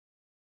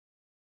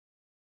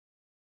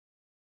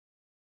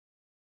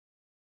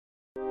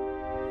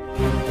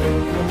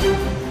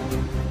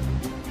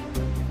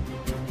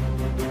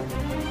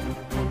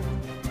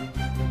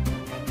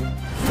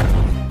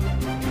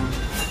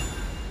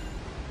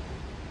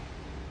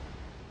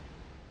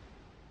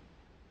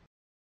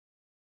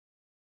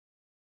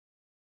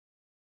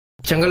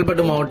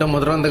செங்கல்பட்டு மாவட்டம்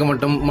மதுராந்தகம்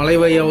மற்றும்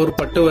மலைவையாவூர்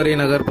பட்டுவரை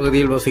நகர்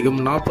பகுதியில் வசிக்கும்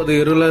 40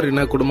 இருளர்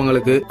இன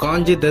குடும்பங்களுக்கு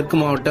காஞ்சி தெற்கு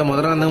மாவட்ட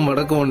மதுராந்தகம்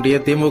வடக்கு ஒன்றிய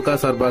திமுக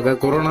சார்பாக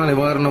கொரோனா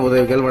நிவாரண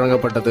உதவிகள்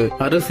வழங்கப்பட்டது.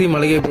 அரிசி,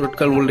 மளிகை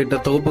பொருட்கள் உள்ளிட்ட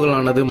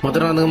தொகுப்புகளானது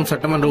மதுராந்தகம்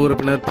சட்டமன்ற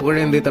உறுப்பினர்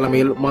புகழேந்தி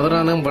தலைமையில்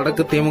மதுராந்தகம்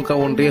வடக்கு திமுக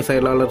ஒன்றிய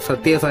செயலாளர்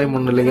சத்யசாய்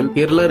முன்னிலையில்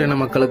இருளர் இன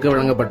மக்களுக்கு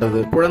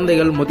வழங்கப்பட்டது.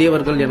 குழந்தைகள்,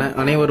 முதியவர்கள் என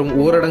அனைவரும்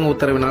ஊரடங்கு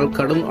உத்தரவினால்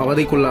கடும்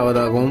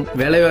அவதிக்குள்ளாவதாகவும்,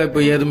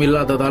 வேலைவாய்ப்பு ஏதும்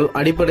இல்லாததால்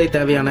அடிப்படை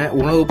தேவையான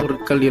உணவுப்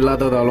பொருட்கள்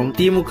இல்லாததாலும்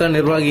திமுக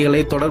நிர்வாகிகளை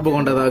தொடர்பு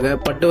கொண்டதாக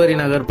பட்டுவரி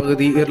நகர்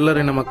பகுதி இருளர்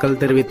இன மக்கள்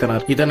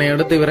தெரிவித்தனர்.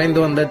 இதனையடுத்து விரைந்து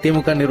வந்த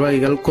திமுக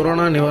நிர்வாகிகள்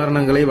கொரோனா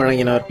நிவாரணங்களை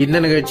வழங்கினர். இந்த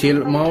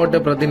நிகழ்ச்சியில் மாவட்ட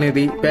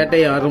பிரதிநிதி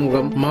பேட்டை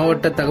ஆறுமுகம்,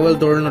 மாவட்ட தகவல்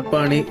தொழில்நுட்ப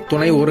அணி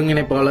துணை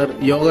ஒருங்கிணைப்பாளர்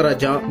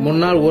யோகராஜா,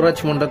 முன்னாள்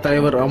ஊராட்சி மன்ற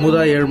தலைவர்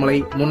அமுதா ஏழ்மலை,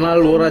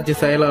 முன்னாள் ஊராட்சி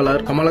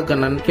செயலாளர்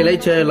கமலக்கண்ணன், கிளை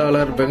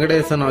செயலாளர்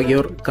வெங்கடேசன்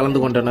ஆகியோர்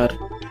கலந்து கொண்டனர்.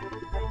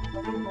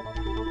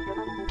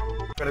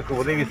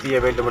 உதவி செய்ய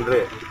வேண்டும்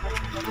என்று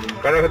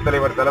கழக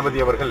தலைவர்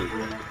தளபதி அவர்கள்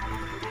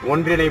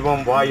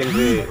ஒன்றிணைவோம் வா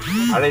என்று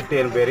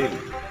அழைத்தேன் பேரில்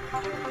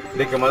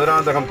இன்றைக்கு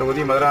மதுராந்தகம்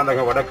தொகுதி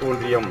மதுராந்தகம் வடக்கு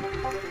ஒன்றியம்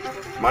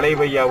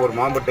மலைவையாவூர்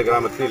மாம்பட்டு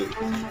கிராமத்தில்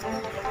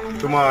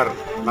சுமார்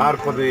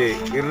 40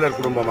 இருளர்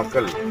குடும்ப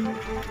மக்கள்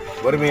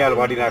வறுமையால்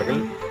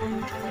வாடினார்கள்.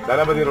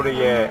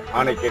 தளபதியுடைய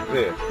ஆணை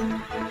கேட்டு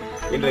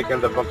இன்றைக்கு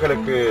அந்த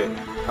மக்களுக்கு,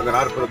 அந்த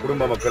 40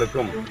 குடும்ப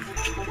மக்களுக்கும்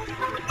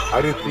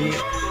அரிசி,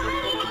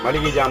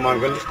 மளிகை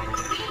சாமான்கள்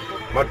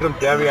மற்றும்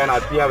தேவையான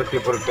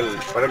அத்தியாவசிய பொருட்கள்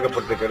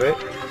வழங்கப்பட்டிருக்கிறது.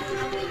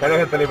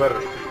 கழக தலைவர்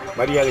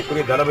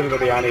மரியாதைக்குரிய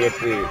தளபதியுடைய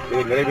ஆணையேற்று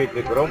இதை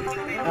நிறைவேற்றிருக்கிறோம்.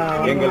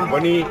 எங்கள்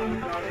பணி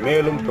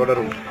மேலும்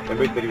தொடரும்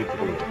என்பதை தெரிவித்துக்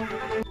கொள்கிறோம்.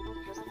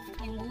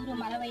 எங்கள் ஊர்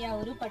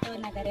மலைவையாவூர்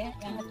பட்டுவர் நகர்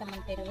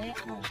வெங்கத்தம்மன் தெருவு.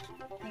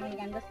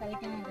 எங்களுக்கு எந்த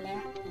சலுகையும் இல்லை.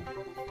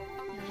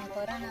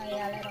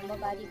 கொரோனாவையால் ரொம்ப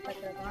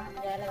பாதிக்கப்பட்டிருக்கோம்.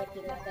 வேலை வெட்டி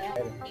இல்லாத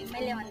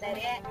எம்எல்ஏ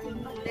வந்தார்,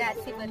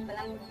 அரிசி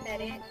பருப்பெல்லாம்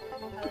கொடுத்தாரு.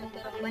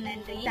 அவருக்கு ரொம்ப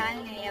நன்றி.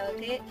 ஸ்டாலின்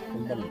ஐயாவுக்கு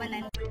ரொம்ப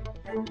நன்றி.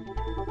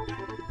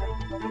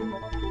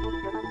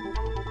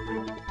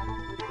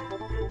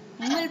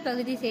 உங்கள்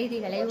பகுதி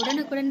செய்திகளை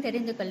உடனுக்குடன்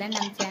தெரிந்து கொள்ள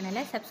நம்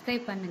சேனலை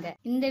சப்ஸ்கிரைப் பண்ணுங்க.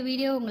 இந்த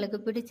வீடியோ உங்களுக்கு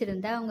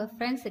பிடிச்சிருந்தா உங்க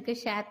ஃப்ரெண்ட்ஸுக்கு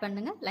ஷேர்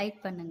பண்ணுங்க, லைக்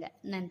பண்ணுங்க.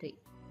 நன்றி.